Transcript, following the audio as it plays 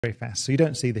very fast. So you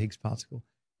don't see the Higgs particle.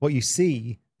 What you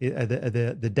see are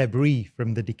the debris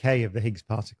from the decay of the Higgs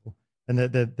particle. And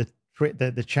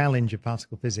the challenge of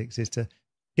particle physics is to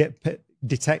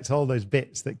detect all those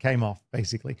bits that came off,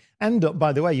 basically. And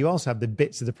by the way, you also have the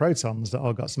bits of the protons that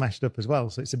all got smashed up as well.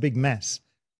 So it's a big mess.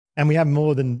 And we have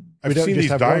more than... I've seen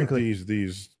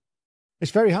these.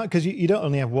 It's very hard because you don't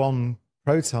only have one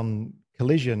proton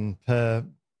collision per...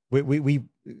 We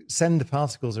send the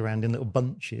particles around in little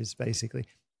bunches, basically.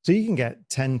 So you can get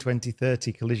 10, 20,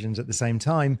 30 collisions at the same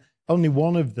time. Only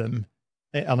one of them,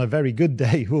 on a very good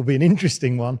day, will be an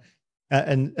interesting one.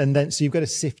 And then, so you've got to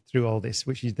sift through all this,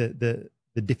 which is the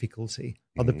difficulty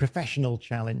or the professional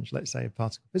challenge, let's say, of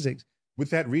particle physics.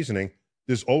 With that reasoning,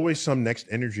 there's always some next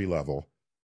energy level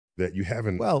that you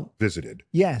haven't visited.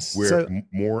 Yes. Where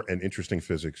more and interesting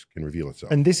physics can reveal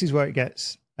itself. And this is where it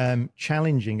gets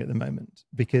challenging at the moment,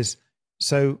 because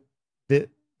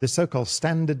the so-called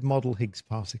standard model Higgs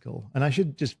particle, and I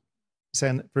should just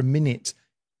say for a minute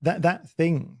that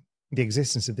thing, the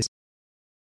existence of this